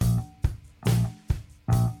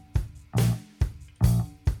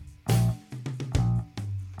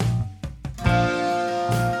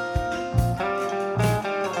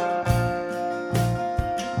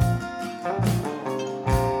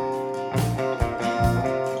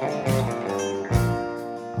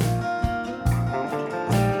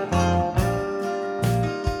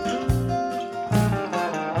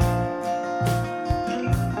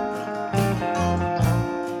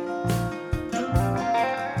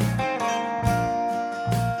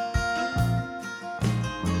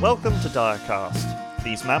Welcome to Direcast.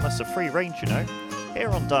 These mammoths are free range, you know. Here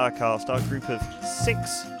on Direcast, our group of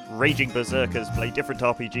 6 raging berserkers play different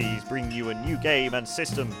RPGs, bringing you a new game and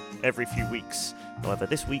system every few weeks. However,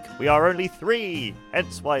 this week we are only 3,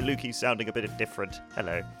 hence why Lukey's sounding a bit different.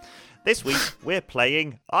 Hello. This week we're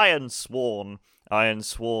playing Ironsworn.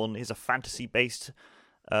 Ironsworn is a fantasy-based,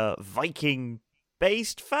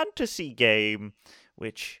 Viking-based fantasy game,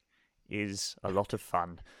 which is a lot of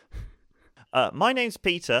fun. My name's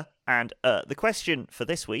Peter, and the question for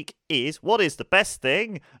this week is, what is the best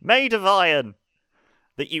thing made of iron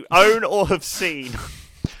that you own or have seen?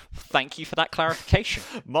 Thank you for that clarification.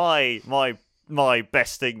 My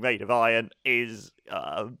best thing made of iron is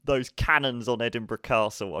those cannons on Edinburgh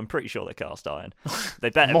Castle. I'm pretty sure they're cast iron. They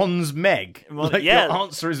better. Mons Meg. Yeah. Your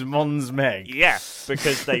answer is Mons Meg. Yeah,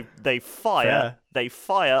 because they fire. Fair. They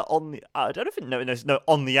fire on the. I don't even know. No,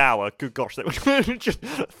 on the hour. Good gosh, they were just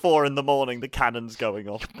 4 a.m. The cannons going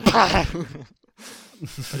off.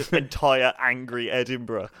 Entire angry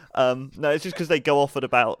Edinburgh. No, it's just because they go off at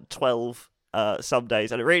about 12 some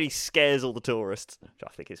days, and it really scares all the tourists, which I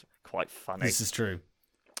think is quite funny. This is true.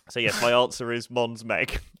 So yes, my answer is Mons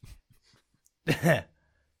Meg.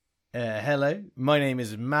 Hello, my name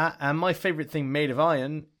is Matt, and my favourite thing made of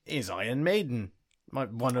iron is Iron Maiden.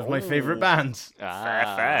 One of my favourite bands.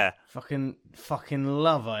 Fair. Fucking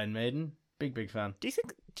love Iron Maiden. Big fan. Do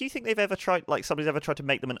you think they've ever tried, like, somebody's ever tried to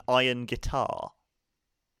make them an iron guitar?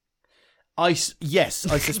 Yes,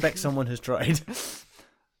 I suspect someone has tried.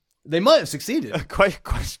 They might have succeeded.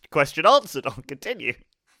 Question answered. I'll continue.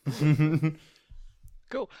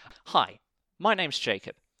 Cool. Hi, my name's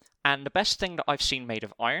Jacob, and the best thing that I've seen made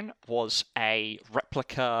of iron was a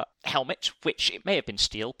replica helmet, which it may have been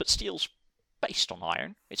steel, but steel's based on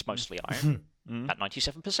iron. It's mostly iron. At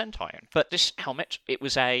 97% iron. But this helmet,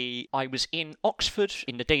 I was in Oxford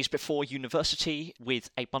in the days before university with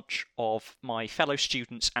a bunch of my fellow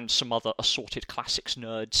students and some other assorted classics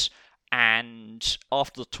nerds. And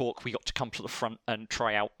after the talk, we got to come to the front and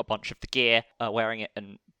try out a bunch of the gear, wearing it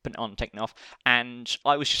and putting it on and taking it off. And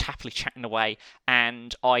I was just happily chatting away,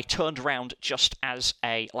 and I turned around just as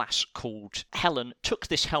a lass called Helen took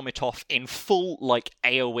this helmet off in full, like,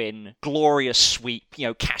 Eowyn, glorious sweep,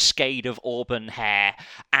 cascade of auburn hair.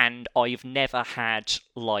 And I've never had,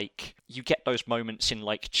 like, you get those moments in,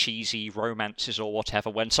 like, cheesy romances or whatever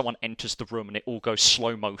when someone enters the room and it all goes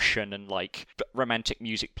slow motion and, like, romantic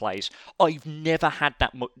music plays. I've never had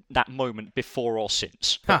that moment before or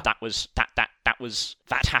since. But that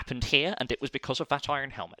happened here, and it was because of that iron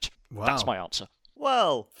helmet. Wow. That's my answer.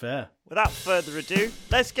 Well, Fair. without further ado,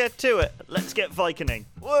 let's get to it. Let's get Vikinging.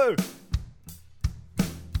 Whoa!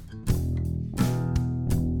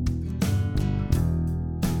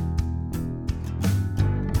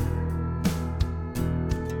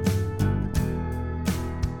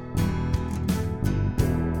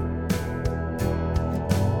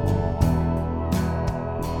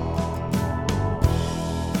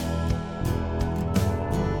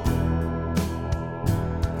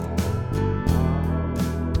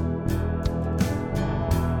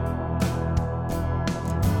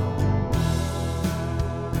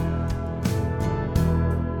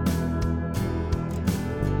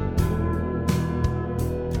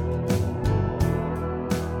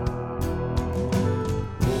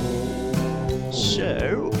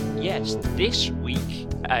 So, yes, this week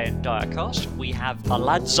in Direcast, we have a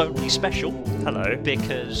lads only special. Hello.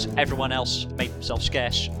 Because everyone else made themselves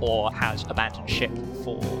scarce or has abandoned ship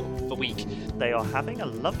for the week. They are having a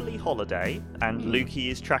lovely holiday, and Lukey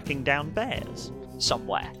is tracking down bears.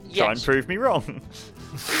 Somewhere. Try and prove me wrong.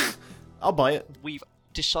 I'll buy it. We've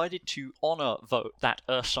decided to honour that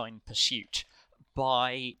Ursine pursuit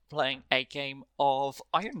by playing a game of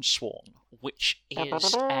Ironsworn, which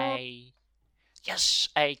is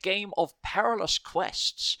a game of perilous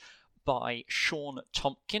quests by Sean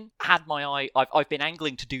Tompkin. Had my eye. I've been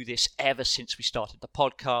angling to do this ever since we started the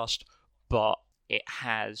podcast, but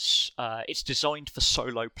it's designed for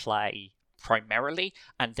solo play primarily,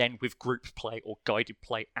 and then with group play or guided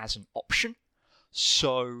play as an option.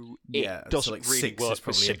 So it doesn't really work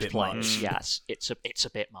with 6 players. Yes, it's a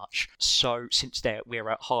bit much. So since we're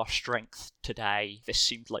at half strength today, this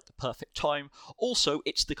seemed like the perfect time. Also,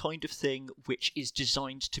 it's the kind of thing which is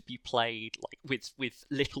designed to be played like with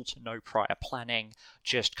little to no prior planning,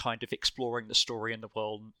 just kind of exploring the story and the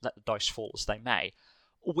world and let the dice fall as they may.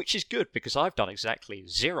 Which is good because I've done exactly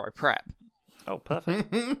 0 prep. Oh,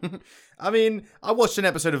 perfect. I mean, I watched an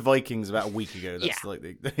episode of Vikings about a week ago. That's like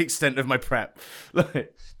the extent of my prep.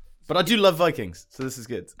 But But I do love Vikings, so this is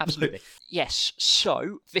good. Absolutely. Yes.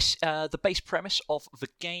 So this the base premise of the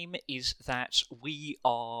game is that we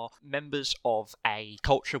are members of a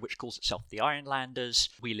culture which calls itself the Ironlanders.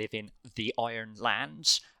 We live in the Iron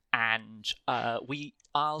Lands, and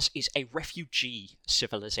ours is a refugee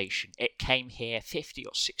civilization. It came here 50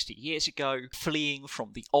 or 60 years ago, fleeing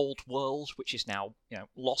from the old world, which is now,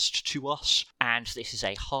 lost to us. And this is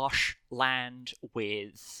a harsh land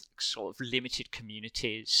with sort of limited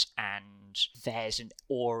communities, and there's an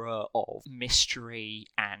aura of mystery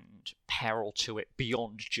and peril to it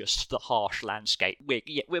beyond just the harsh landscape.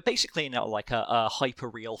 We're basically now like a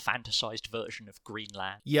hyper-real fantasized version of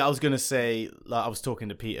Greenland. Yeah, I was going to say, like, I was talking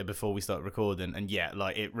to Peter before we started recording, and yeah,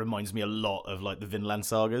 like, it reminds me a lot of, like, the Vinland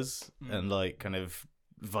sagas and, like, kind of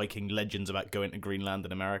Viking legends about going to Greenland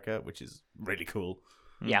in America, which is really cool.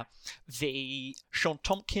 Yeah. The Sean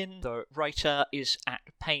Tompkin, the writer, is at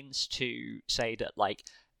pains to say that, like,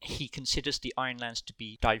 he considers the Ironlands to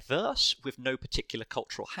be diverse with no particular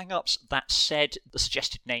cultural hang-ups. That said, the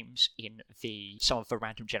suggested names in some of the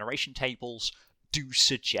random generation tables do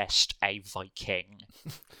suggest a Viking.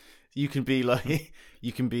 You can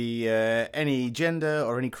be any gender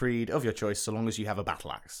or any creed of your choice, so long as you have a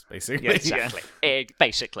battle axe, basically. Yeah, exactly.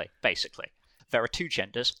 Basically. There are two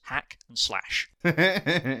genders, hack and slash.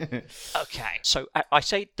 Okay, so I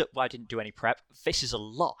say that I didn't do any prep. This is a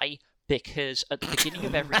lie, because at the beginning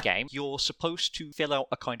of every game, you're supposed to fill out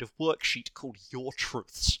a kind of worksheet called Your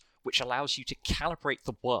Truths, which allows you to calibrate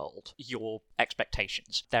the world, your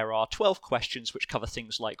expectations. There are 12 questions which cover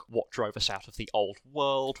things like what drove us out of the old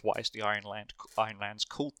world, why is the Ironlands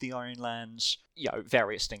called the Ironlands,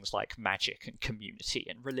 various things like magic and community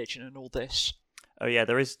and religion and all this. Oh yeah,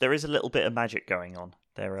 there is a little bit of magic going on.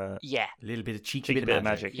 Yeah. A little bit of cheeky bit of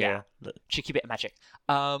magic, yeah. Cheeky bit of magic.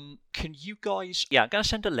 Can you guys... Yeah, I'm going to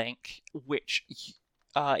send a link, which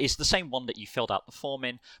is the same one that you filled out the form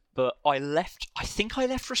in, but I think I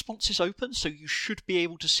left responses open, so you should be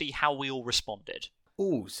able to see how we all responded.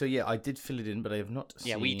 Oh, so yeah, I did fill it in, but I have not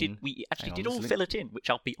seen... Yeah, we actually did all fill it in, which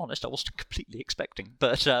I'll be honest, I wasn't completely expecting,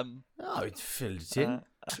 but... I filled it in.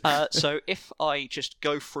 So if I just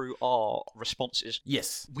go through our responses...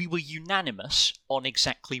 Yes. We were unanimous on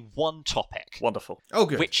exactly one topic. Wonderful. Oh,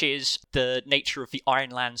 good. Which is the nature of the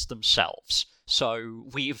Ironlands themselves. So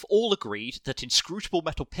we've all agreed that inscrutable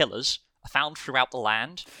metal pillars are found throughout the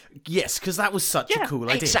land. Yes, because that was such a cool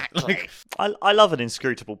idea. Exactly. I love an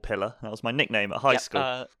inscrutable pillar. That was my nickname at high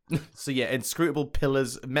school. So yeah, inscrutable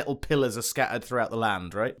pillars, metal pillars are scattered throughout the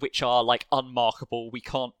land, right? Which are like unmarkable.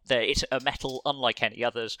 It's a metal unlike any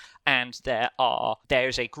others, and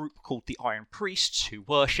there's a group called the Iron Priests who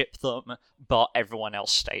worship them, but everyone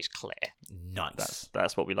else stays clear. Nice.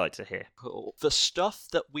 That's what we like to hear. Cool. The stuff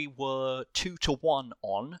that we were 2-1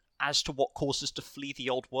 on as to what caused us to flee the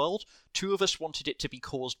old world, 2 of us wanted it to be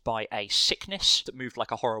caused by a sickness that moved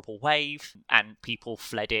like a horrible wave, and people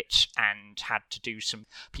fled it and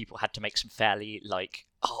people had to make some fairly, like,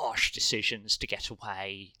 harsh decisions to get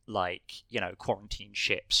away, like, quarantine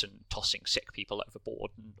ships and tossing sick people overboard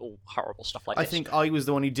and all horrible stuff like this. I think I was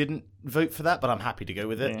the one who didn't vote for that, but I'm happy to go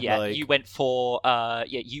with it. Yeah, you went for,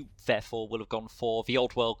 you therefore will have gone for the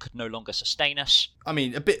old world could no longer sustain us. I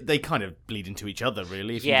mean, a bit, they kind of bleed into each other,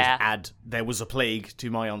 really. If you just add, there was a plague to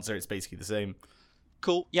my answer, it's basically the same.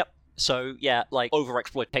 Cool, yep. So, yeah, like,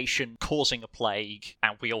 overexploitation causing a plague,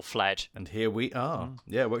 and we all fled. And here we are.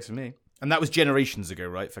 Yeah, it works for me. And that was generations ago,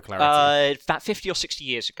 right, for clarity? About 50 or 60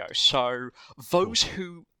 years ago. So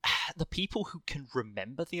the people who can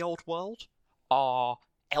remember the old world are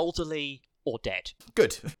elderly or dead.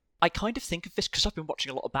 Good. I kind of think of this because I've been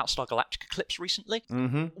watching a lot of Battlestar Galactica clips recently.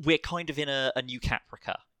 Mm-hmm. We're kind of in a New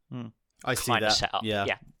Caprica. I see kind that. of setup. Yeah.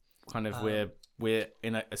 Kind of we're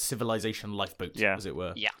in a civilization lifeboat, as it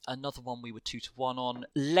were. Yeah. Another one we were 2-1 on.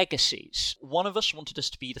 Legacies. One of us wanted us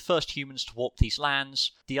to be the first humans to walk these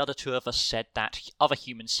lands. The other 2 of us said that other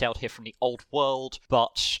humans sailed here from the old world,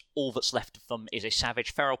 but all that's left of them is a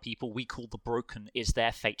savage feral people we call the Broken. Is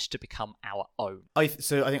their fate to become our own.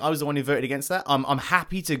 So I think I was the one who voted against that. I'm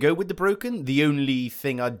happy to go with the Broken. The only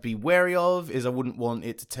thing I'd be wary of is I wouldn't want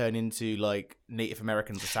it to turn into, like, Native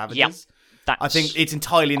Americans or savages. Yep. I think it's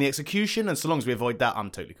entirely in the execution, and so long as we avoid that, I'm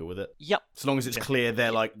totally cool with it. Yep. So long as it's clear they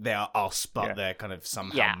are us, but they're kind of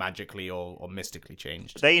somehow magically or mystically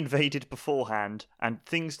changed. They invaded beforehand, and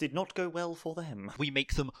things did not go well for them. We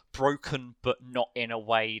make them broken, but not in a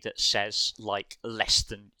way that says, like, less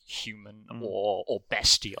than human or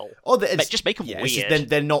bestial. Just make them weird.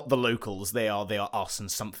 They're not the locals. They are us,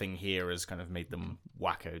 and something here has kind of made them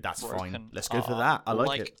wacko. That's broken fine. Let's go for that. I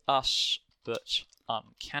like it. us, but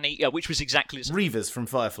uncanny, which was exactly Reavers from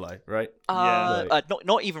Firefly, right?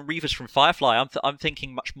 not even Reavers from Firefly. I'm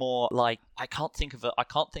thinking much more like I can't think of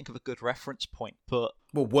a good reference point, but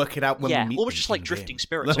We'll work it out when we meet almost them just like in Drifting game.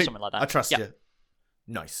 Spirits or something like that. I trust Yeah. you.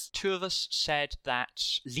 Nice. Two of us said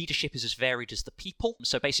that leadership is as varied as the people,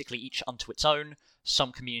 so basically each unto its own.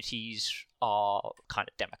 Some communities are kind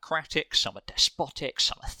of democratic, some are despotic,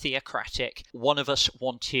 some are theocratic. One of us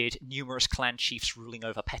wanted numerous clan chiefs ruling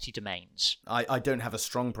over petty domains. I don't have a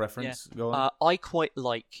strong preference. Go on. I quite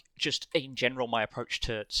like, just in general, my approach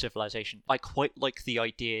to civilization. I quite like the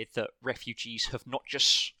idea that refugees have not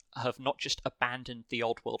just abandoned the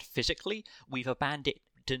old world physically, we've abandoned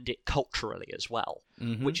it culturally as well,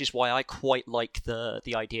 which is why I quite like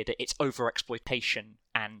the idea that it's overexploitation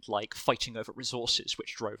and like fighting over resources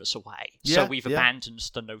which drove us away. So we've abandoned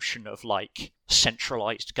the notion of like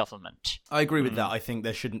centralized government. I agree with that. I think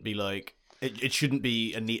there shouldn't be like it shouldn't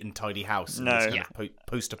be a neat and tidy house. In this kind of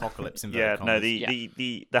post-apocalypse.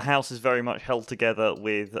 The house is very much held together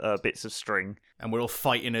with bits of string, and we're all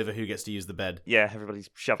fighting over who gets to use the bed. Yeah, everybody's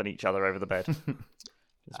shoving each other over the bed.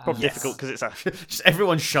 It's probably difficult because it's just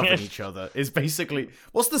everyone shoving each other is basically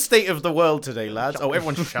what's the state of the world today, lads? Oh,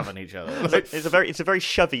 everyone's shoving each other. It's a very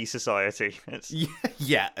shovey society.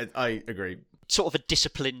 Yeah, I agree. Sort of a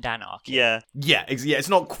disciplined anarchy. Yeah. It's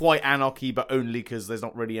not quite anarchy, but only because there's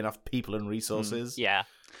not really enough people and resources.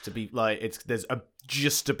 To be like there's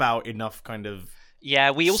just about enough kind of.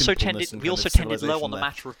 Yeah, we also tended low on the left.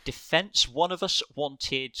 matter of defense. One of us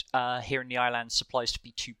wanted here in the island supplies to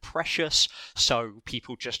be too precious, so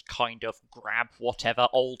people just kind of grab whatever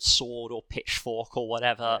old sword or pitchfork or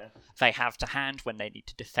whatever they have to hand when they need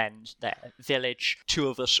to defend their village. Two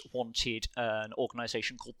of us wanted an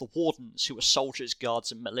organisation called the Wardens, who are soldiers,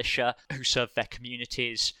 guards, and militia who serve their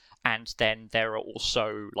communities. And then there are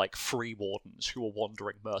also like free wardens who are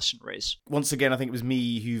wandering mercenaries. Once again, I think it was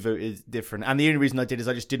me who voted different. And the only reason I did is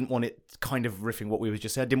I just didn't want it kind of riffing what we were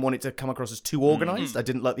just said. I didn't want it to come across as too organised. I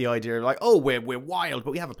didn't like the idea of like, oh, we're wild,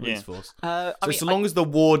 but we have a police force. So long as the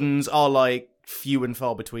wardens are like few and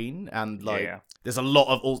far between, and like there's a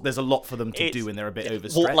lot for them to do, and they're a bit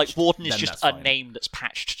overstretched. Like warden is just a name that's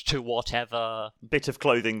patched to whatever bit of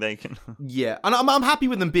clothing they can. Yeah, and I'm happy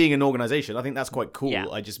with them being an organisation. I think that's quite cool. Yeah.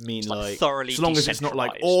 I just mean like thoroughly, so long as it's not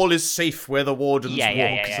like all is safe where the wardens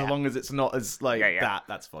walk. So long as it's not as like that,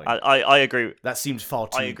 that's fine. I agree. That seems far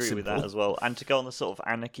too. I agree with that as well. And to go on the sort of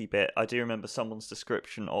anarchy bit, I do remember someone's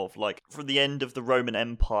description of like from the end of the Roman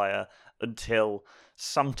Empire until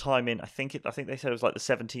sometime in I think they said it was like the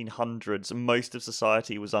 1700s, most of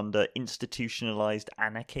society was under institutionalized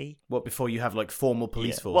anarchy. What, before you have like formal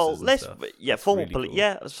police forces? Well,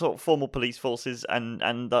 formal police forces,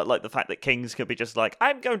 and like the fact that kings could be just like,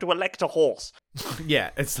 I'm going to elect a horse.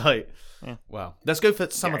 Yeah, it's like, wow. Let's go for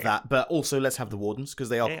some of that, but also let's have the wardens because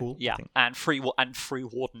they are cool. Yeah, and free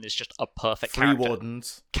warden is just a perfect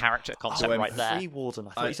character concept right there. Free warden.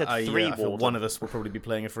 I thought you said three warden. One of us will probably be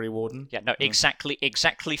playing a free warden. Yeah, no, exactly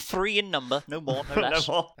 3 in number, no more, no less.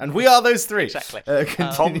 No more. And we are those 3. Exactly.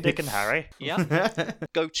 Tom, Dick, and Harry. Yeah.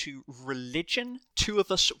 Go to religion. Two of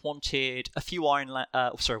us wanted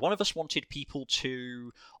one of us wanted people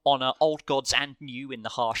to honour old gods and new in the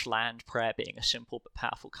harsh land, prayer being a simple but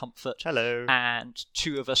powerful comfort. Hello. And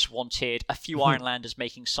two of us wanted a few Ironlanders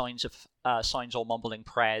making signs or mumbling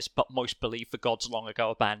prayers, but most believe the gods long ago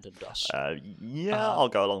abandoned us. I'll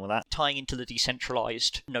go along with that. Tying into the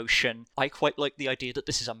decentralised notion, I quite like the idea that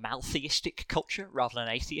this is a maltheistic culture rather than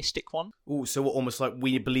an atheistic one. Ooh, so almost like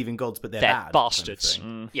we believe in gods, but they're bad, bastards.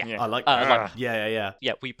 Kind of Yeah. I like that. Yeah.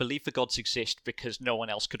 Yeah, we believe the gods exist because no one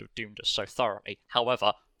else could have doomed us so thoroughly.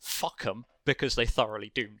 However, fuck them because they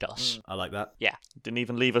thoroughly doomed us. I like that. Yeah. Didn't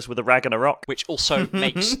even leave us with a rag and a rock. Which also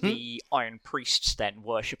makes the Iron Priests then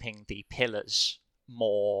worshipping the pillars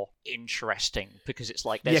more interesting because it's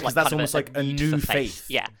like there's like that's kind almost of like a new faith.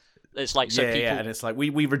 Yeah. It's like people... and it's like we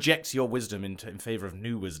reject your wisdom in favour of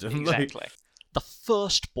new wisdom. Exactly. The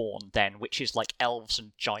firstborn, then, which is like elves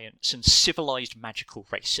and giants and civilized magical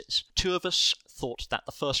races. Two of us thought that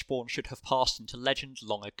the firstborn should have passed into legend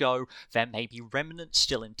long ago. There may be remnants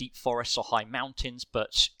still in deep forests or high mountains,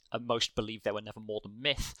 but most believe they were never more than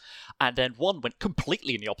myth. And then one went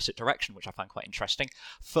completely in the opposite direction, which I find quite interesting.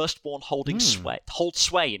 Firstborn holds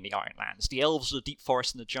sway in the Ironlands. The elves of the deep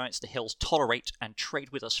forest and the giants of the hills tolerate and trade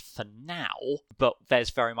with us for now, but there's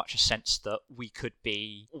very much a sense that we could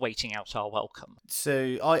be waiting out our welcome.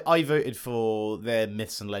 So I voted for their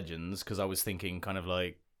myths and legends because I was thinking kind of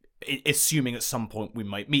like, assuming at some point we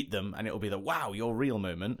might meet them and it'll be the wow, you're real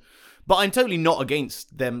moment. But I'm totally not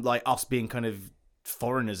against them, like us being kind of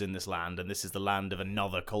foreigners in this land, and this is the land of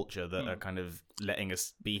another culture that are kind of letting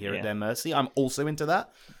us be here at Yeah. their mercy. I'm also into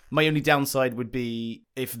that. My only downside would be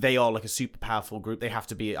if they are like a super powerful group, they have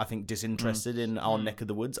to be, I think, disinterested in our neck of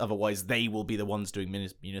the woods. Otherwise, they will be the ones doing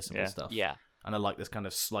municipal Yeah. stuff. Yeah. And I like this kind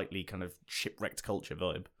of slightly kind of shipwrecked culture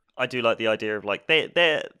vibe. I do like the idea of like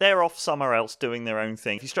they're off somewhere else doing their own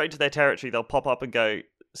thing. If you stray into their territory, they'll pop up and go,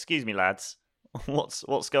 "Excuse me, lads,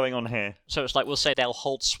 what's going on here?" So it's like we'll say they'll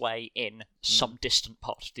hold sway in some distant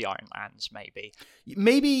part of the Ironlands, maybe.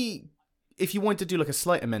 Maybe if you wanted to do like a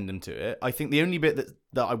slight amendment to it, I think the only bit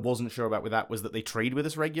that I wasn't sure about with that was that they trade with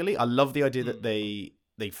us regularly. I love the idea that they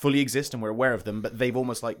fully exist and we're aware of them, but they've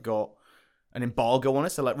almost like got an embargo on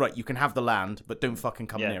us. They're like, right, you can have the land, but don't fucking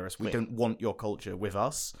come Yeah, near us. We clear. don't want your culture with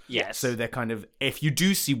us. Yes. So they're kind of, if you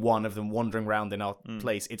do see one of them wandering around in our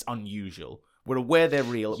place, it's unusual. We're aware they're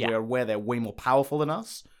real. Yeah. We're aware they're way more powerful than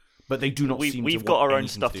us, but they do not seem to We've want got our own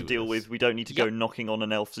anything stuff do to with deal us. with. We don't need to Yep. go knocking on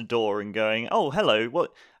an elf's door and going, "Oh, hello.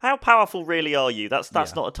 How powerful really are you?" That's Yeah.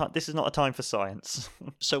 not a time. This is not a time for science.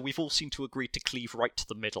 So we've all seemed to agree to cleave right to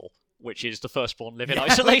the middle, which is the firstborn live in Yeah,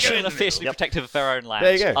 isolation we're and are going fiercely Yep. protective of their own lands.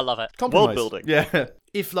 There you go. I love it. Compromise. World building. Yeah.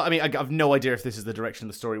 If like, I mean, I have no idea if this is the direction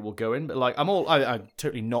the story will go in, but like, I'm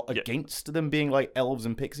totally not Yeah. against them being like elves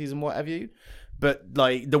and pixies and what have you. But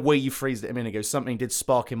like the way you phrased it a minute ago, something did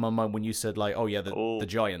spark in my mind when you said like, "Oh yeah, the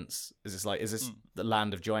giants." Is this the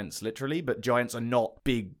land of giants, literally? But giants are not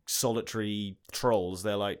big solitary trolls.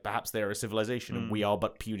 They're like perhaps they're a civilization, and we are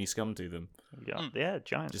but puny scum to them. Yeah,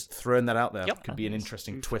 giants. Just throwing that out there Yep. could be an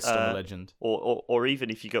interesting twist on the legend. Or even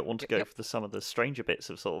if you want to go Yep. for some of the stranger bits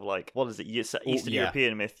of sort of like, what is it? Eastern yeah.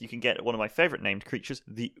 European myth. You can get one of my favourite named creatures,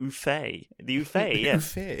 the Ufei. The Ufei, yeah.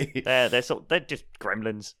 Fair. They're just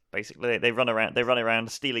gremlins basically. They run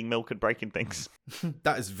around stealing milk and breaking things.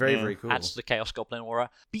 That is very Yeah. very cool. Adds to the Chaos Goblin aura.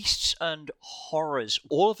 Beasts and horrors.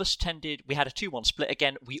 All of us tended. We had a 2-1 split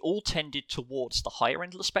again. We all tended towards the higher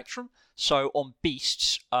end of the spectrum. So on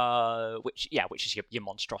beasts, which is your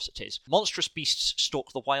monstrosities. Monstrous beasts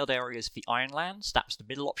stalk the wild areas of the Ironlands. That was the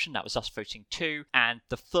middle option. That was us voting 2. And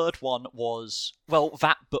the third one was, well,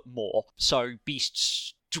 that but more. So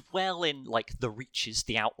beasts dwell in like the reaches,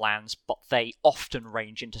 the outlands, but they often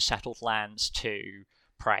range into settled lands to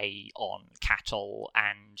prey on cattle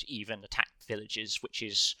and even attack villages, which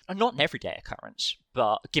is not an everyday occurrence,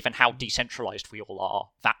 but given how decentralized we all are,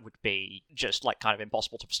 that would be just like kind of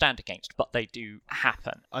impossible to stand against, but they do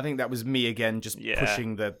happen. I think that was me again, just Yeah.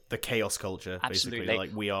 pushing the chaos culture. Basically, Absolutely.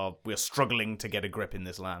 like we're struggling to get a grip in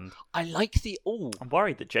this land. I like the I'm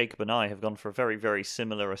worried that Jacob and I have gone for a very, very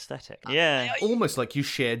similar aesthetic. Yeah. Almost like you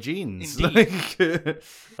share genes. Indeed. Like-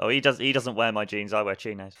 Oh, he doesn't wear my jeans. I wear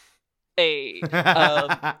chinos.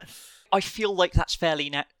 I feel like that's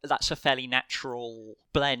a fairly natural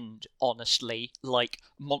blend, honestly. Like,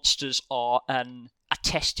 monsters are an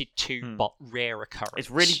attested to but rare occurrence.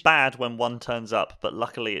 It's really bad when one turns up, but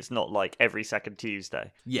luckily it's not like every second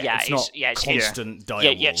Tuesday. yeah, it's not constant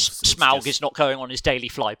direwolves. Yeah, It's Smaug just- is not going on his daily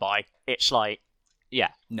flyby. It's like,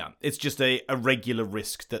 yeah, No, it's just a regular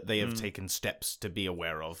risk that they have taken steps to be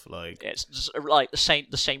aware of. Like, it's just like the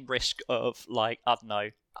same risk of, like, I don't know,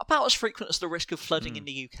 about as frequent as the risk of flooding in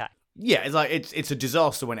the UK. yeah, it's like it's a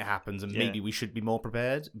disaster when it happens, and Yeah. maybe we should be more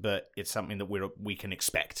prepared. But it's something that we can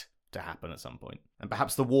expect to happen at some point. And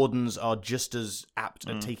perhaps the wardens are just as apt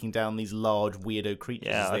at taking down these large weirdo creatures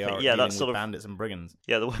Yeah, as I they think- are at yeah, dealing that's with sort of- bandits and brigands.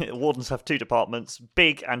 Yeah, the wardens have two departments: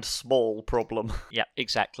 big and small problem. Yeah,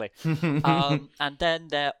 exactly. And then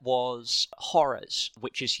there was horrors,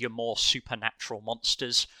 which is your more supernatural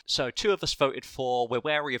monsters. So 2 of us voted for we're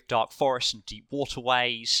wary of dark forests and deep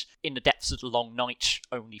waterways. In the depths of the long night,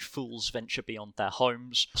 only fools venture beyond their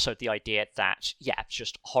homes. So the idea that, yeah,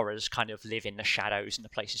 just horrors kind of live in the shadows in the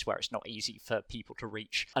places where it's not easy for people to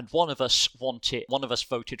reach. And one of us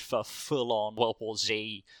voted for full-on World War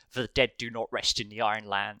Z. The dead do not rest in the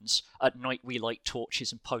Ironlands. At night we light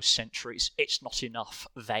torches and post sentries. It's not enough.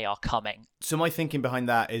 They are coming. So my thinking behind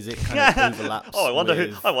that is it kind of overlaps. Oh, I wonder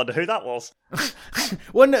with... who that was.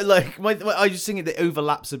 Well, no, like I was thinking that it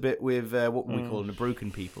overlaps a bit with what we call the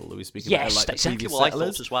broken people that we speak about. Yes, Like the that's exactly previous what I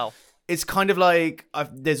settlers. thought as well. It's kind of like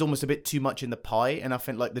there's almost a bit too much in the pie, and I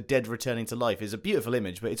think like the dead returning to life is a beautiful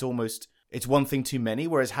image, but it's one thing too many.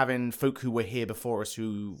 Whereas having folk who were here before us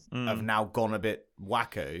who have now gone a bit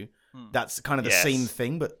wacko, that's kind of the Yes. same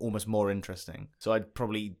thing, but almost more interesting. So I'd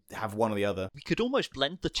probably have one or the other. We could almost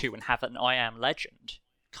blend the two and have an I Am Legend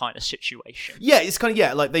kind of situation. Yeah, it's kind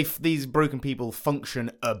of like these broken people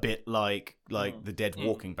function a bit like the dead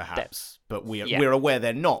walking, perhaps. But we're aware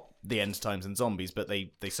they're not the end times and zombies, but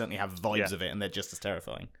they certainly have vibes Yeah. of it, and they're just as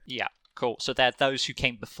terrifying. Yeah, cool. So they're those who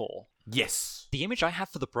came before. Yes. The image I have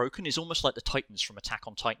for the Broken is almost like the Titans from Attack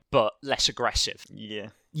on Titan, but less aggressive. Yeah.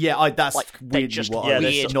 Yeah, that's Like, they weirdly just what yeah, I was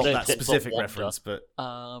weird not that that specific wander. reference, but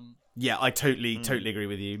Um, yeah, I totally agree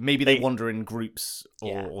with you. Maybe they They- wander in groups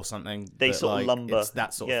Yeah. or something. They but, sort like, of lumber. It's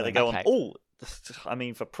that sort yeah, of they thing. go Okay. on. Oh, I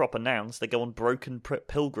mean, for proper nouns, they go on broken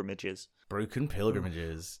pilgrimages. Broken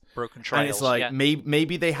pilgrimages. Broken Trails. And it's like, yeah.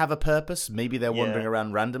 maybe they have a purpose. Maybe they're wandering Yeah.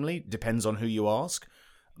 around randomly. Depends on who you ask.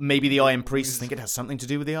 Maybe the Iron Priests think it has something to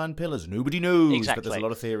do with the Iron Pillars. Nobody knows, but Exactly. there's a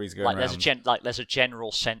lot of theories going Like around. there's a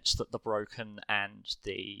general sense that the Broken and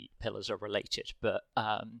the Pillars are related, but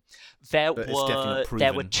there But it's definitely not were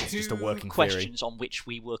proven. It's just a two working questions on which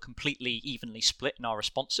we were completely evenly split in our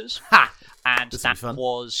responses. Ha! And This'll be that fun.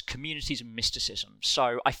 was communities and mysticism.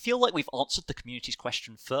 So I feel like we've answered the communities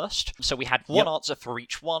question first. So we had one answer for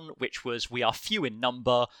each one, which was we are few in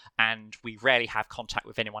number and we rarely have contact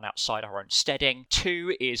with anyone outside our own steading.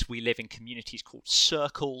 2 is we live in communities called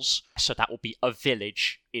circles. So that will be a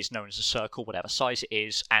village is known as a circle, whatever size it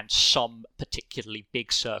is, and some particularly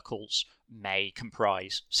big circles may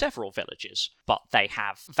comprise several villages, but they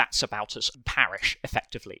have that's about as parish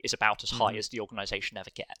effectively is about as high as the organisation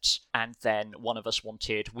ever gets. And then one of us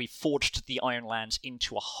wanted we forged the Ironlands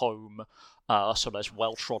into a home, so there's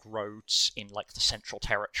well-trod roads in like the Central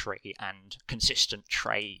Territory and consistent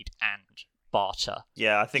trade and barter.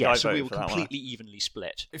 Yeah, I think Yeah, I so we voted were for that one. completely evenly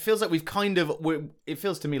split. It feels like it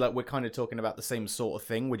feels to me like we're kind of talking about the same sort of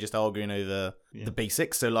thing. We're just arguing over the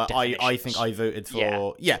basics. So like I think I voted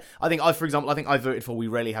for for example I voted for we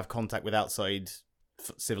rarely have contact with outside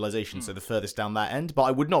civilization, so the furthest down that end. But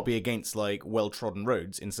I would not be against like well-trodden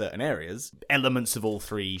roads in certain areas. Elements of all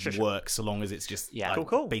three work so long as it's just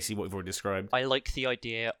Cool. basically what we've already described. I like the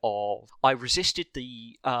idea of I resisted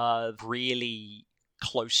the really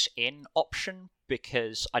close in option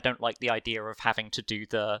because I don't like the idea of having to do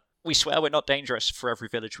the we swear we're not dangerous for every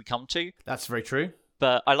village we come to. That's very true.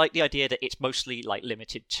 But I like the idea that it's mostly like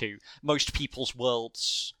limited to most people's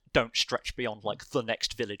worlds don't stretch beyond like the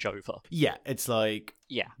next village over. Yeah, it's like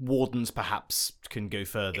Yeah, wardens perhaps can go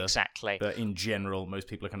further. exactly. But in general, most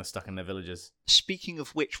people are kind of stuck in their villages. Speaking of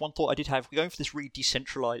which, one thought I did have, we're going for this really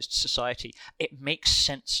decentralized society. It makes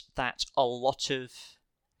sense that a lot of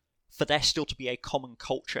for there still to be a common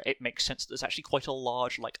culture, it makes sense that there's actually quite a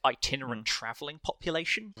large, like, itinerant travelling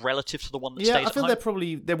population relative to the one that stays I at feel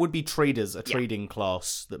home. there would be traders, a trading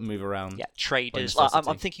class that move around. Yeah, traders. By necessity.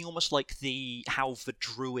 I'm thinking almost like how the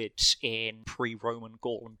Druids in pre-Roman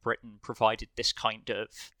Gaul and Britain provided this kind of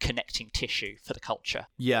connecting tissue for the culture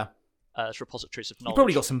Yeah. as repositories of knowledge. You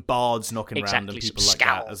probably got some bards knocking around and Exactly, people some like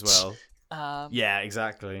that as scouts. well. Um, Yeah,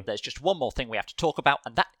 exactly. There's just one more thing we have to talk about,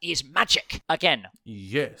 and that is magic. Again,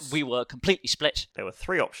 Yes. we were completely split. There were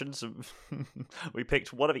 3 options, and we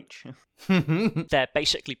picked one of each. They're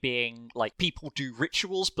basically being like people do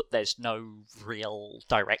rituals, but there's no real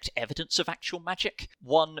direct evidence of actual magic.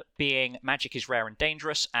 One being magic is rare and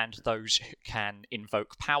dangerous, and those who can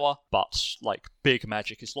invoke power, but like big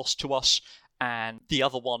magic is lost to us. And the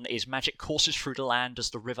other one is magic courses through the land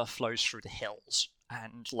as the river flows through the hills.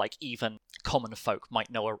 And like even common folk might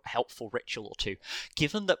know a helpful ritual or two.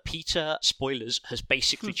 Given that Peter, spoilers, has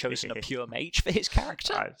basically chosen a pure mage for his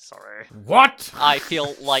character, I'm sorry. What? I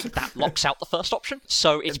feel like that locks out the first option.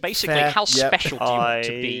 So it's basically Fair, how yep. special do you want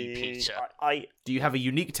to be, Peter? Do you have a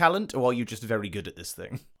unique talent, or are you just very good at this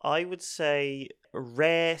thing? I would say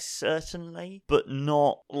rare, certainly, but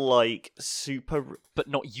not like super. But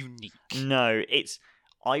not unique. No, it's.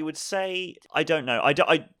 I would say I don't know.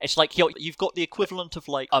 It's like you've got the equivalent of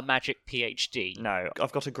like a magic PhD. No,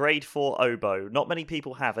 I've got a grade 4 oboe. Not many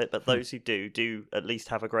people have it, but those who do at least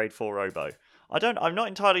have a grade 4 oboe. I'm not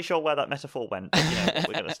entirely sure where that metaphor went, but you know,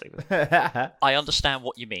 we're going to stick with it. I understand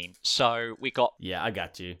what you mean. So we got Yeah, I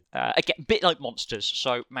got you. again a bit like monsters.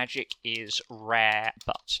 So magic is rare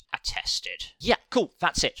but attested. Yeah, cool.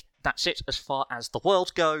 That's it. That's it as far as the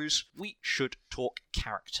world goes. We should talk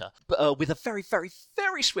character, but with a very, very,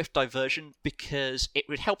 very swift diversion because it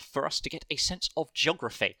would help for us to get a sense of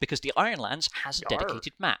geography because the Ironlands has a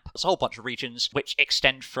dedicated map. There's a whole bunch of regions which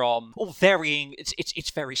extend from varying.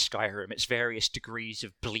 It's very Skyrim. It's various degrees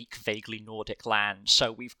of bleak, vaguely Nordic land.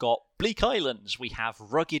 So we've got bleak islands, we have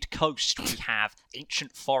rugged coast, we have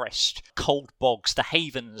ancient forest, cold bogs, the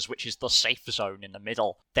havens, which is the safe zone in the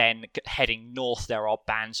middle. Then heading north, there are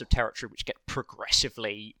bands of territory which get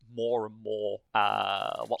progressively more and more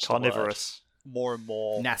Carnivorous. more and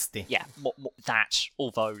more Nasty. Yeah,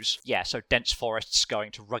 all those. Yeah, so dense forests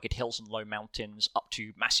going to rugged hills and low mountains, up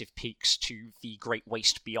to massive peaks to the great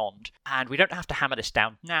waste beyond. And we don't have to hammer this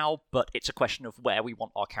down now, but it's a question of where we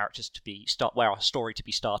want our characters to be, where our story to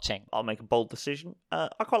be starting. I'll make a bold decision. I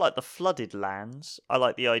quite like the flooded lands. I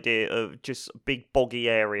like the idea of just a big boggy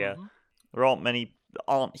area. Mhm. There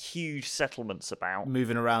aren't huge settlements about.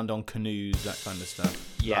 Moving around on canoes, that kind of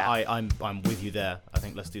stuff. Yeah. Like, I'm with you there. I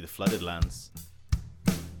think let's do the flooded lands.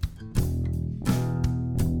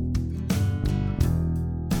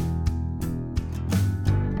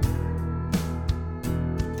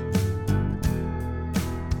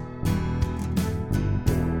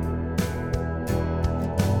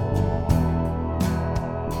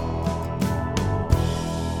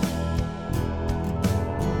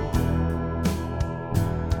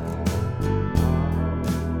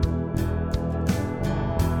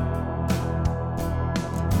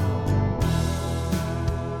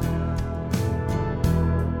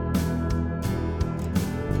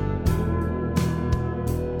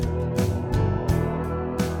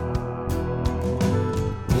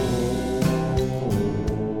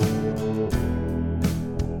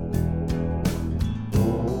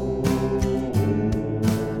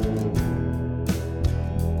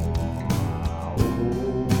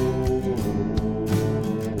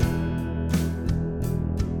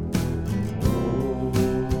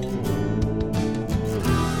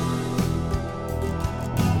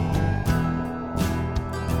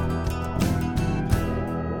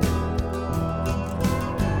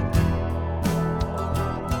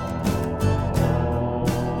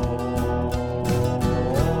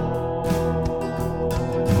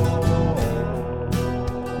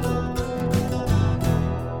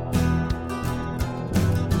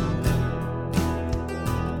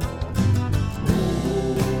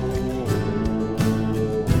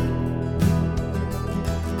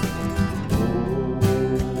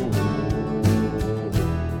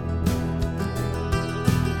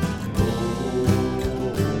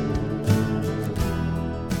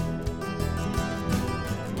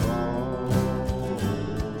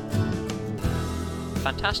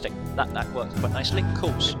 Fantastic. That works quite nicely.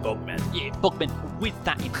 Cool. Bogman. Yeah, Bugman, with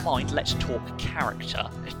that in mind, let's talk character.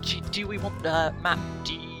 Do we want, Matt,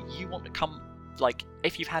 do you want to come, like,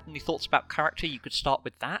 if you've had any thoughts about character, you could start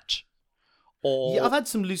with that? Or... Yeah, I've had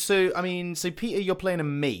some loose. So Peter, you're playing a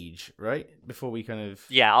mage, right? Before we kind of.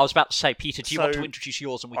 Yeah, I was about to say, Peter, do you want to So, introduce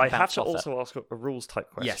yours and we can I have bounce to off also ask a rules type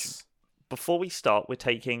question. Yes. Before we start, we're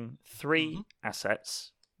taking 3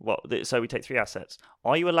 assets. So we take 3 assets.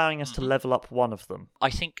 Are you allowing us to level up one of them? I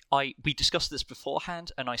think we discussed this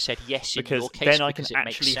beforehand, and I said yes in Because your case then I can because it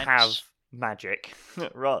makes actually sense. have magic,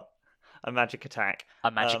 right? A magic attack. A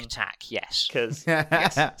magic attack, yes. Because so,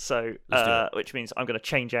 Let's do it. which means I'm going to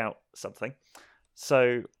change out something.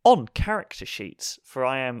 So on character sheets, for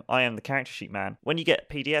I am the character sheet man. When you get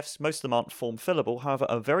PDFs, most of them aren't form fillable. However,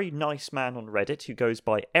 a very nice man on Reddit who goes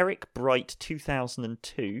by Eric Bright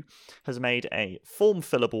 2002 has made a form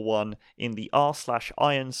fillable one in the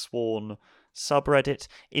r/Ironsworn subreddit.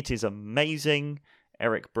 It is amazing.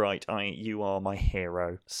 Eric Bright, you are my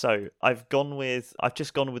hero. So I've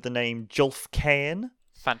just gone with the name Jolf Cairn,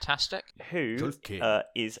 Fantastic. who Jolf Cairn.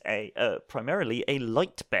 is primarily a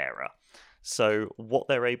light bearer. So what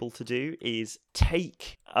they're able to do is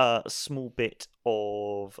take a small bit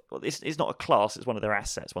of... Well, it's not a class, it's one of their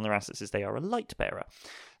assets. One of their assets is they are a light bearer.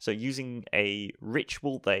 So using a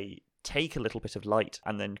ritual, they take a little bit of light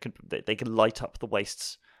and then they can light up the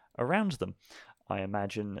wastes around them. I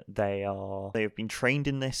imagine they have been trained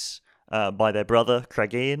in this by their brother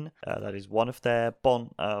Craigin. That is one of their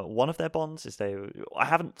bonds. I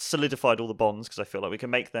haven't solidified all the bonds because I feel like we can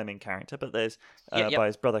make them in character. But there's by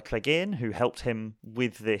his brother Craigin, who helped him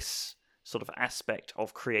with this sort of aspect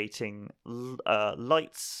of creating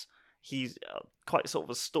lights. He's quite sort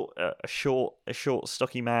of a short,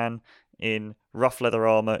 stocky man in rough leather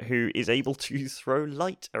armor who is able to throw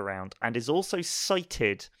light around and is also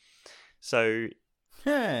sighted. So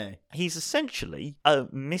Hey. he's essentially a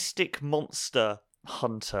mystic monster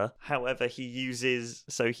hunter. However, he uses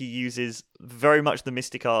very much the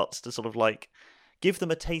mystic arts to sort of like give them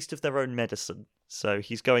a taste of their own medicine. So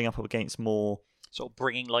he's going up against more Sort of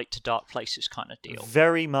bringing light to dark places kind of deal.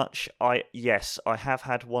 very much. I have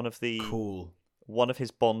had one of the Cool. one of his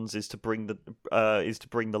bonds is to bring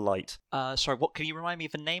the light. Sorry, what? Can you remind me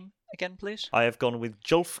of the name again, please? I have gone with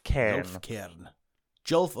Jolf Cairn. Jolf Cairn.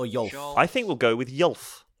 Jolf or Yolf? Jolf. I think we'll go with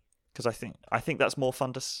Yolf because I think that's more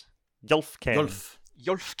fun to. Yolf Cairn. Yolf.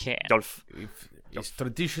 Yolfcairn. Yolf. It's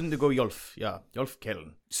tradition to go Yolf. Yeah, Yolf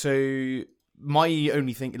Cairn. So my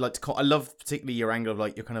only thing, like, I love particularly your angle of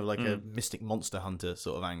like you're kind of like a mystic monster hunter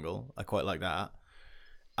sort of angle. I quite like that.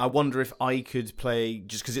 I wonder if I could play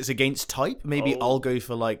just because it's against type. Maybe I'll go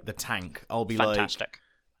for like the tank. I'll be Fantastic.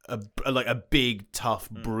 like a big tough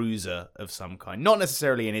bruiser of some kind. Not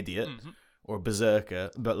necessarily an idiot or a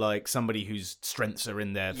berserker, but like somebody whose strengths are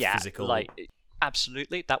in their physical.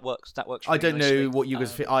 Absolutely, that works. That works. I don't nicely. know what you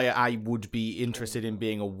guys. I would be interested in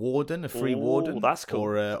being a warden, a free warden, that's cool.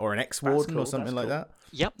 or an ex-warden cool, or something like that.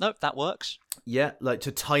 Yep, no, that works. Yeah, like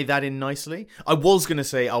to tie that in nicely. I was gonna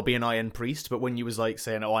say I'll be an Iron Priest, but when you was like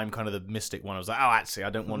saying, "Oh, I'm kind of the mystic one," I was like, "Oh, actually, I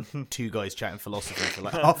don't want two guys chatting philosophy for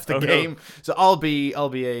like half the game." So I'll be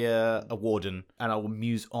a warden, and I will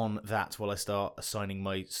muse on that while I start assigning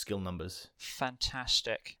my skill numbers.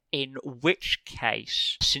 Fantastic. In which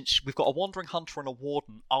case, since we've got a wandering hunter and a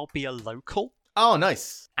warden, I'll be a local. Oh,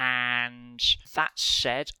 nice. And that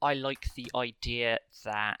said, I like the idea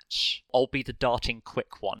that I'll be the darting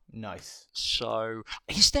quick one. Nice. So,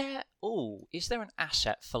 is there an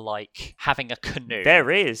asset for like having a canoe?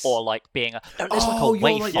 There is. Or like being a there's like a you're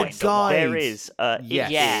wayfinder. like a one. guide. There is.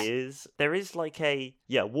 Yes. There is like a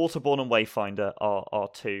Waterborne and Wayfinder are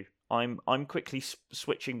two. I'm quickly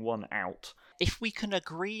switching one out. If we can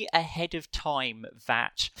agree ahead of time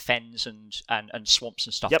that fens and swamps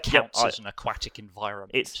and stuff Yep, counts as an aquatic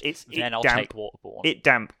environment, then I'll take Waterborne. It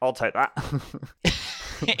damp. I'll take that.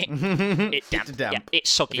 It damp. damp. Yeah,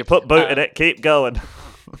 it's soggy. If you put boot in it, keep going.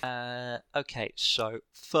 Okay, so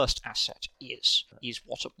first asset is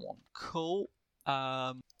Waterborne. Cool.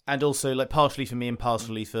 And also, like, partially for me and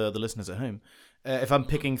partially for the listeners at home, if I'm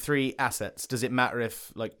picking 3 assets, does it matter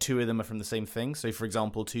if, like, 2 of them are from the same thing? So, for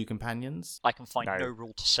example, 2 companions? I can find no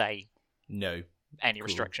rule to say No. any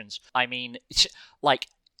restrictions. I mean,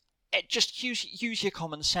 just use your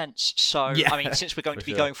common sense. So, Yeah, I mean, since we're going to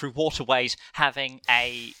be sure. going through waterways, having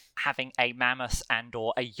a mammoth and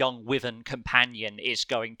or a young wyvern companion is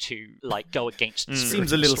going to like go against the spirit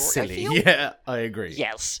Seems of a the little story, I silly. feel. Yeah, I agree.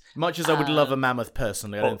 Yes. Much as I would love a mammoth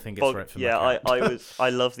personally, I don't think it's right for my character.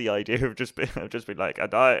 I love the idea of just being like,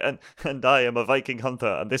 and I am a Viking hunter,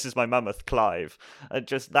 and this is my mammoth Clive, and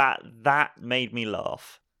just that made me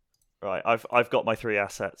laugh. Right, I've got my 3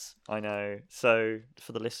 assets. I know. So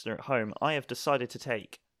for the listener at home, I have decided to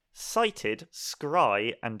take Sighted,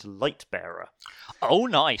 Scry, and Lightbearer. Oh,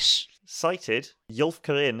 nice. Sighted,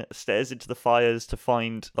 Yulfkarin stares into the fires to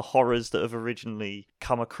find the horrors that have originally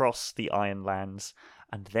come across the Ironlands,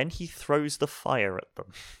 and then he throws the fire at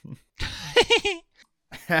them.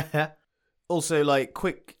 Also, like,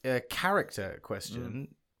 quick character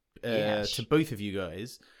question Yes. to both of you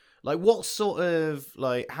guys. Like, what sort of,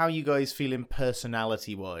 like, how you guys feeling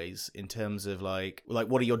personality-wise in terms of, like,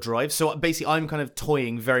 what are your drives? So, basically, I'm kind of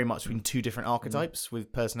toying very much between 2 different archetypes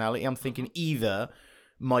with personality. I'm thinking either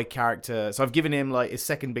my character... So, I've given him, like, his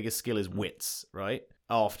second biggest skill is wits, right?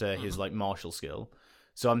 After his, like, martial skill.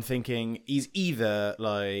 So, I'm thinking he's either,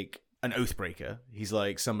 like, an Oathbreaker. He's,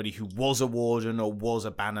 like, somebody who was a warden or was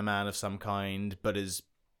a bannerman of some kind, but is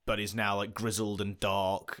now, like, grizzled and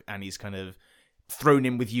dark, and he's kind of... thrown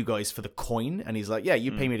in with you guys for the coin, and he's like, yeah,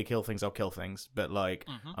 you pay me to kill things, I'll kill things, but like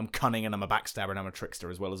I'm cunning and I'm a backstabber and I'm a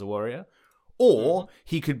trickster as well as a warrior. Or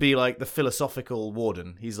he could be like the philosophical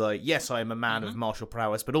warden. He's like, yes, I am a man of martial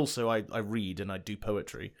prowess, but also I read and I do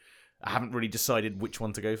poetry. I haven't really decided which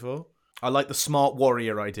one to go for. I like the smart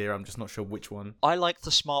warrior idea, I'm just not sure which one. I like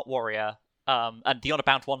the smart warrior, and the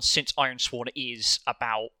Honor-Bound one, since Ironsworn is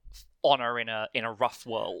about honor in a rough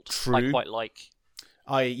world. True. I quite like...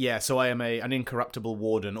 So I am an incorruptible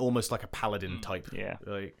warden, almost like a paladin type. Yeah.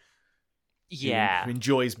 Like, Yeah. who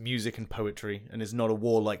enjoys music and poetry and is not a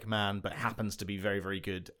warlike man, but happens to be very, very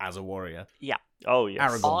good as a warrior. Yeah. Oh, yes.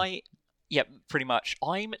 Aragorn. Pretty much.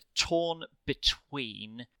 I'm torn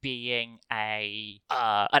between being an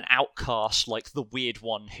outcast, like the weird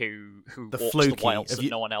one who The walks Floki. the wilds Have that you-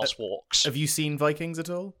 no one else walks. Have you seen Vikings at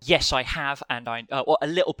all? Yes, I have, and I a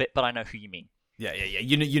little bit, but I know who you mean. Yeah.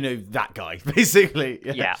 You know that guy, basically.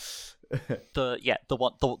 Yeah.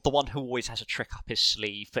 The one who always has a trick up his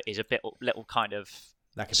sleeve that is a little kind of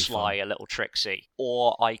That could be sly, fun. a little tricksy.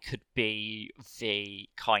 Or I could be the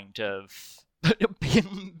kind of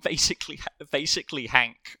basically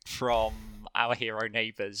Hank from Our Hero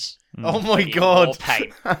Neighbours. Oh my in god! War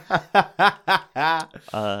Paint.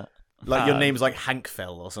 Like your name's like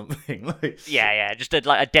Hankfell or something. Like... Yeah, just a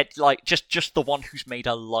dead, just the one who's made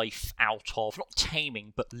a life out of not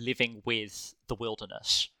taming but living with the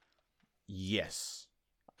wilderness. Yes.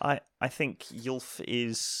 I think Yulf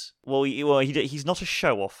is he's not a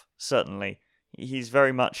show off, certainly. He's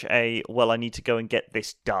very much a, well, I need to go and get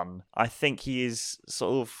this done. I think he is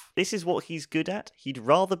sort of, this is what he's good at. He'd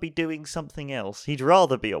rather be doing something else. He'd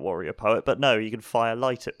rather be a warrior poet, but no, he can fire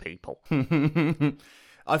light at people.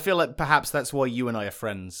 I feel like perhaps that's why you and I are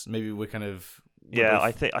friends. Maybe we're kind of... Yeah,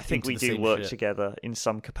 I think we the do same work shit. together in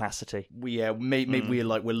some capacity. Maybe we're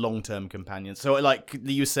long-term companions. So like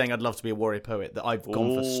you saying I'd love to be a warrior poet, that I've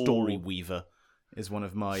gone for story weaver is one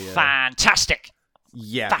of my... Fantastic!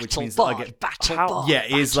 Yeah, which Battle means bard, I get... battle How- bard, Yeah,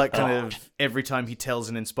 it is like battle kind bard. of every time he tells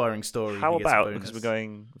an inspiring story. How he gets a about, bonus. because we're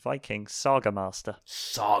going Viking, Saga Master.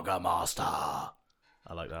 Saga Master.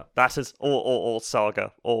 I like that. That is, or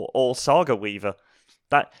Saga, or Saga Weaver.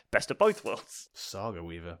 That, best of both worlds. Saga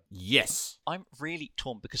Weaver. Yes. I'm really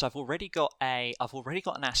torn because I've already got an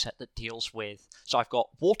asset that deals with. So I've got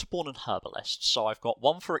Waterborne and Herbalist. So I've got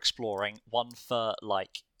one for exploring, one for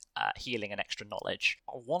healing and extra knowledge.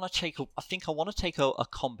 I think I want to take a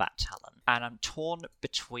combat talent, and I'm torn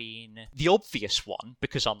between the obvious one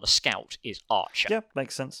because I'm the scout is Archer. Yeah,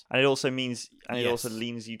 makes sense. And it also means, it Yes. also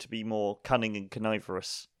leans you to be more cunning and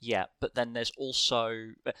connivorous. Yeah, but then there's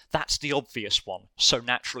also... That's the obvious one, so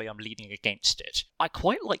naturally I'm leaning against it. I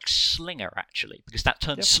quite like Slinger, actually, because that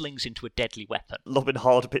turns slings into a deadly weapon. Lobbing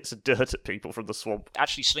hard bits of dirt at people from the swamp.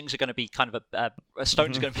 Actually, slings are going to be kind of a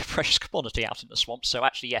stone's going to be a precious commodity out in the swamp, so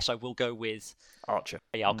actually, yes, I will go with... Archer.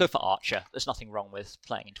 Yeah, I'll go for Archer. There's nothing wrong with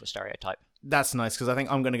playing into a stereotype. That's nice, because I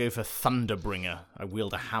think I'm going to go for Thunderbringer. I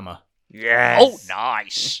wield a hammer. Yes! Oh,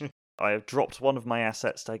 nice! I have dropped one of my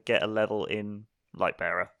assets to get a level in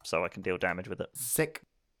Lightbearer, so I can deal damage with it. Sick.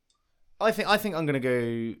 I think I'm going to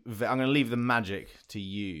go... I'm going to leave the magic to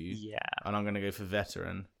you. Yeah. And I'm going to go for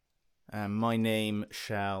Veteran. And my name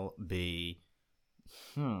shall be...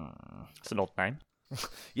 It's an odd name.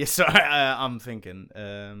 Yes, sorry, I'm thinking.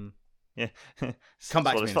 Yeah. Come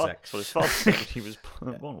back to That's me in a what sec. his father said when he was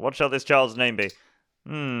born. What shall this child's name be?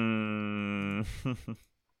 And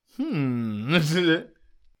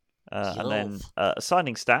then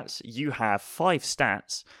assigning stats, you have 5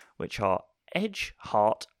 stats, which are Edge,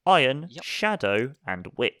 Heart, Iron, Yep. Shadow, and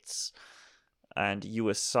Wits. And you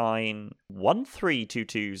assign 1 3, 2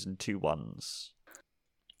 2s, and 2 1s.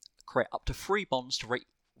 Create up to 3 bonds to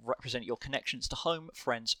represent your connections to home,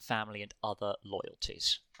 friends, family, and other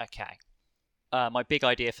loyalties. Okay. My big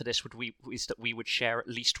idea for this is that we would share at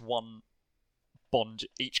least one bond.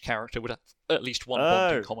 Each character would have at least one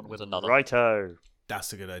bond in common with another. Righto.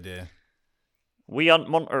 That's a good idea. We hunt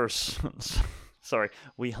monsters. Sorry,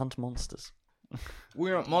 we hunt monsters.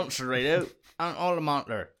 We're at Monster Radio, and all the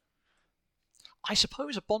monster. I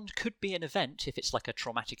suppose a bond could be an event if it's like a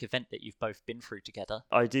traumatic event that you've both been through together.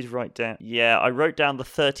 I did write down. Yeah, I wrote down the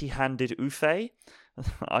 30-handed Ufe,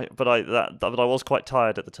 but I was quite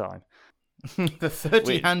tired at the time. The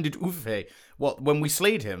 30-handed Ufe. What, when we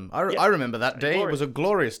slayed him? I remember that day. It Glorious. was a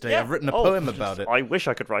glorious day. Yeah. I've written a poem about it. I wish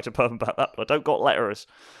I could write a poem about that, but I don't got letters.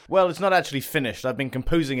 Well, it's not actually finished. I've been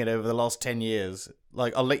composing it over the last 10 years.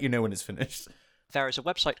 I'll let you know when it's finished. There is a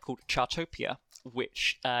website called Chartopia,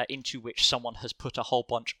 into which someone has put a whole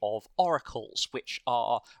bunch of oracles, which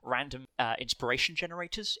are random inspiration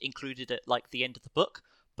generators included at the end of the book,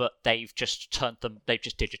 but they've just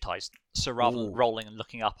digitized. So rather than rolling and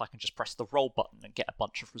looking up, I can just press the roll button and get a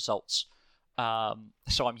bunch of results.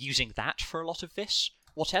 So I'm using that for a lot of this.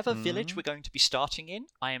 Whatever village we're going to be starting in,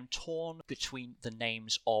 I am torn between the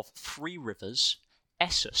names of Three Rivers,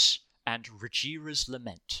 Essus, and Rhaegyra's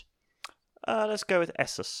Lament. Let's go with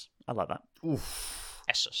Essus. I like that. Oof.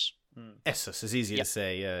 Essus. Essus is easy to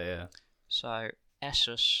say, yeah. So,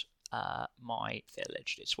 Essus, my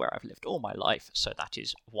village. It's where I've lived all my life, so that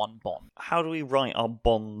is 1 bond. How do we write our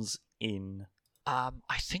bonds in? I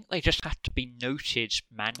think they just have to be noted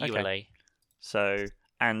manually. Okay. So,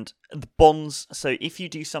 and the bonds, so if you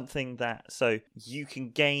do something so you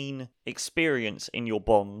can gain experience in your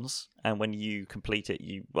bonds, and when you complete it,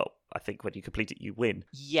 I think when you complete it, you win.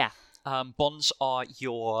 Yeah. Bonds are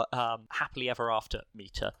your happily ever after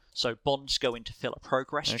meter. So bonds go in to fill a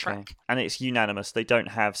progress track. And it's unanimous. They don't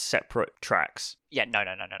have separate tracks. Yeah, no.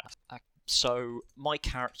 So my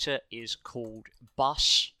character is called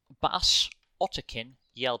Bas Otterkin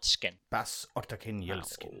Yeldskin. Bas Otterkin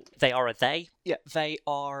Yeldskin. They are a they. Yeah, they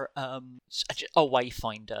are a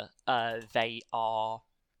wayfinder. They are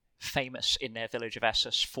famous in their village of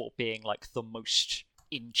Essus for being the most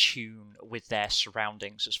in tune with their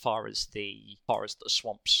surroundings as far as the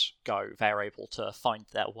swamps go. They're able to find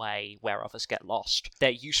their way where others get lost. They're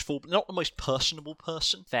useful, but not the most personable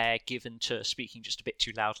person. They're given to speaking just a bit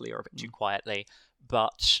too loudly or a bit too quietly,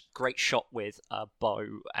 but great shot with a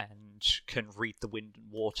bow and can read the wind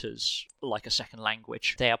and waters like a second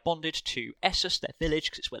language. They are bonded to Essos, their village,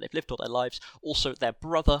 because it's where they've lived all their lives. Also, their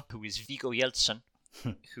brother, who is Viggo Yeltsin,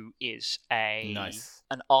 who is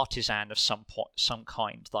an artisan of some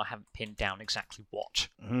kind that I haven't pinned down exactly what.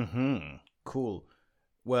 Mm-hmm. Cool.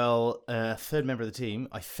 Well, third member of the team,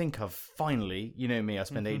 I think I've finally, you know me, I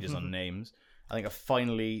spend ages on names. I think I've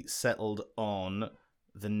finally settled on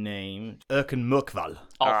the name Erkin Murkval.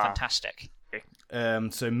 Oh, fantastic.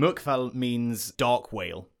 So Murkval means dark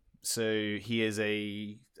whale. So he is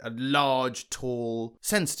a large, tall,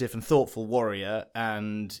 sensitive and thoughtful warrior,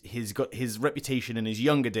 and his reputation in his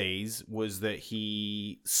younger days was that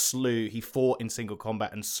he fought in single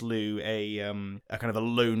combat and slew a kind of a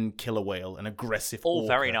lone killer whale, an aggressive orca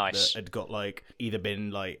very nice. that had got either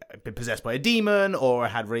been possessed by a demon or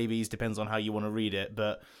had rabies, depends on how you want to read it,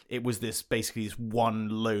 but it was this one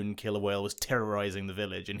lone killer whale was terrorizing the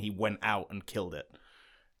village, and he went out and killed it.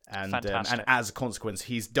 And as a consequence,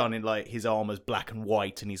 he's done in his armor's black and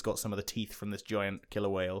white, and he's got some of the teeth from this giant killer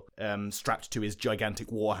whale strapped to his gigantic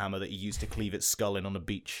warhammer that he used to cleave its skull in on a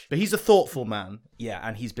beach. But he's a thoughtful man, yeah,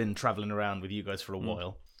 and he's been traveling around with you guys for a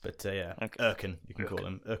while. But yeah, okay. Erkin, you can call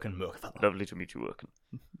him Erkin Murkval. Lovely to meet you,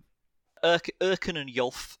 Erkin. Erkin and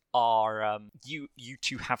Yulf are you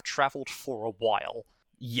two have travelled for a while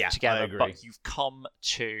together, I agree. but you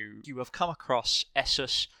have come across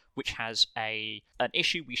Essos, which has an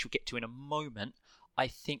issue we shall get to in a moment. I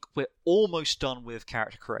think we're almost done with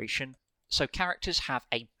character creation. So characters have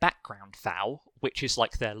a background vow, which is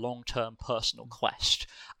like their long-term personal quest,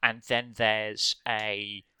 and then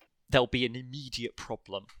there'll be an immediate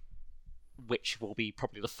problem, which will be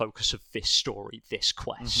probably the focus of this story, this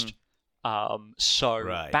quest.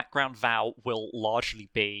 Right. Background vow will largely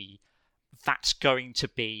be, that's going to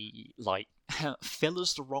be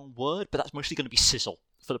filler's the wrong word, but that's mostly going to be sizzle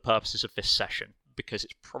for the purposes of this session, because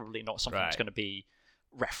it's probably not something that's going to be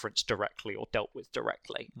referenced directly or dealt with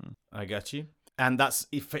directly. I got you. And that's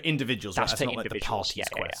for individuals, right? That's not like the party's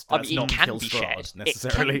quest. That's I mean, not it can be shared.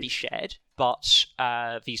 necessarily. It can be shared, but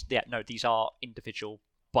these are individual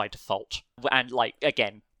by default. And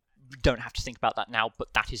again, we don't have to think about that now,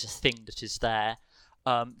 but that is a thing that is there.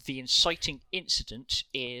 The inciting incident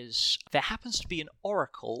is there happens to be an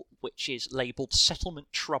oracle which is labelled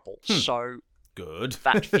Settlement Trouble. So good.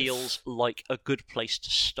 That feels like a good place to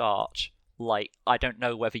start. I don't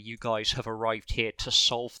know whether you guys have arrived here to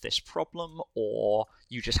solve this problem, or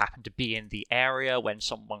you just happen to be in the area when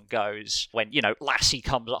Lassie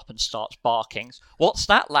comes up and starts barking. What's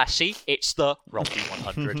that, Lassie? It's the roll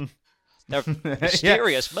D100. They're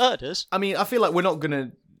mysterious murders. I mean, I feel like we're not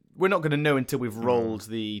gonna know until we've rolled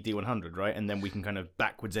the D100, right? And then we can kind of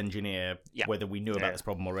backwards engineer whether we knew about this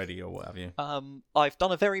problem already or what have you. I've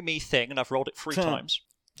done a very me thing, and I've rolled it 3 times.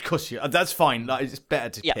 Of course, that's fine. It's better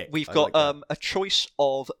to pick. We've got a choice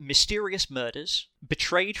of mysterious murders,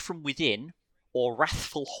 betrayed from within, or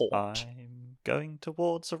wrathful haunt. I'm going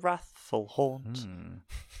towards a wrathful haunt.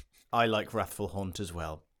 I like wrathful haunt as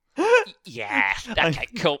well. Yeah. Okay.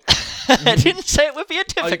 Cool. I didn't say it would be a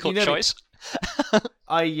difficult choice.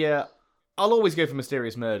 I'll always go for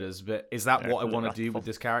mysterious murders, but is that what I want to do with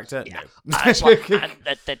this character? Yeah. No. And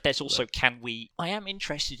there's also, I am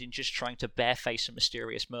interested in just trying to bareface a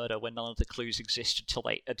mysterious murder when none of the clues exist until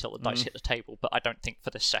the dice hit the table, but I don't think for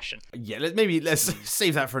this session. Yeah, let's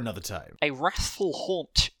save that for another time. A wrathful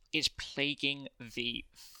haunt is plaguing the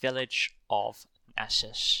village of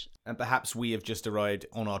Essos. And perhaps we have just arrived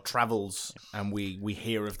on our travels, and we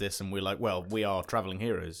hear of this, and we're like, well, we are travelling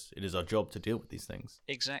heroes. It is our job to deal with these things.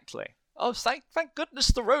 Exactly. Oh, thank goodness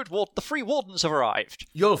the free wardens have arrived.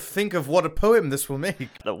 You'll think of what a poem this will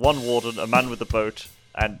make. The one warden, a man with a boat,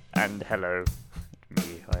 and hello,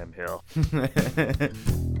 me, I am here.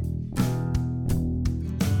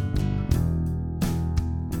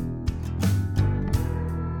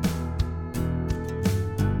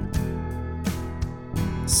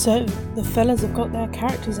 So, the fellas have got their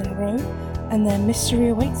characters in a row, and their mystery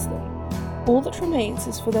awaits them. All that remains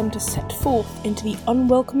is for them to set forth into the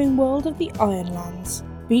unwelcoming world of the Ironlands.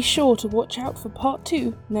 Be sure to watch out for part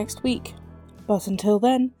 2 next week. But until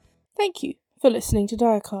then, thank you for listening to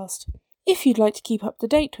Diacast. If you'd like to keep up to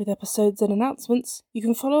date with episodes and announcements, you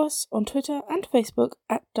can follow us on Twitter and Facebook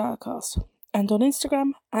at Diacast, and on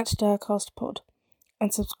Instagram at DiacastPod,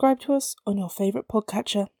 and subscribe to us on your favourite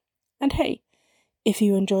podcatcher. And hey, if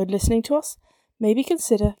you enjoyed listening to us, maybe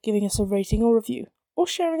consider giving us a rating or review, or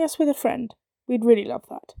sharing us with a friend. We'd really love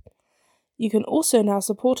that. You can also now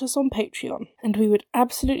support us on Patreon, and we would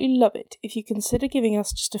absolutely love it if you consider giving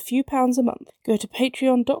us just a few pounds a month. Go to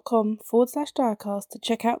patreon.com/Diacast to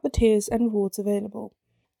check out the tiers and rewards available.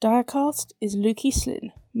 Diacast is Lukey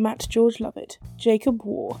Slynn, Matt George Lovett, Jacob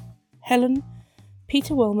War, Helen,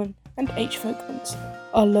 Peter Wellman, and H. Folkmans.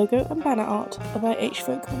 Our logo and banner art are by H.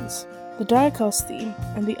 Folkmans. The Diacast theme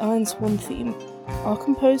and the Iron Swan theme are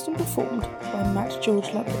composed and performed by Matt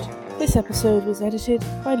George Lovett. This episode was edited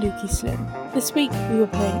by Lukey Slynn. This week we were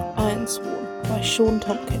playing Iron Swan by Sean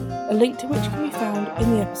Tompkin, a link to which can be found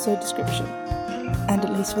in the episode description. And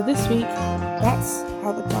at least for this week, that's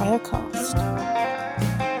how the die are cast.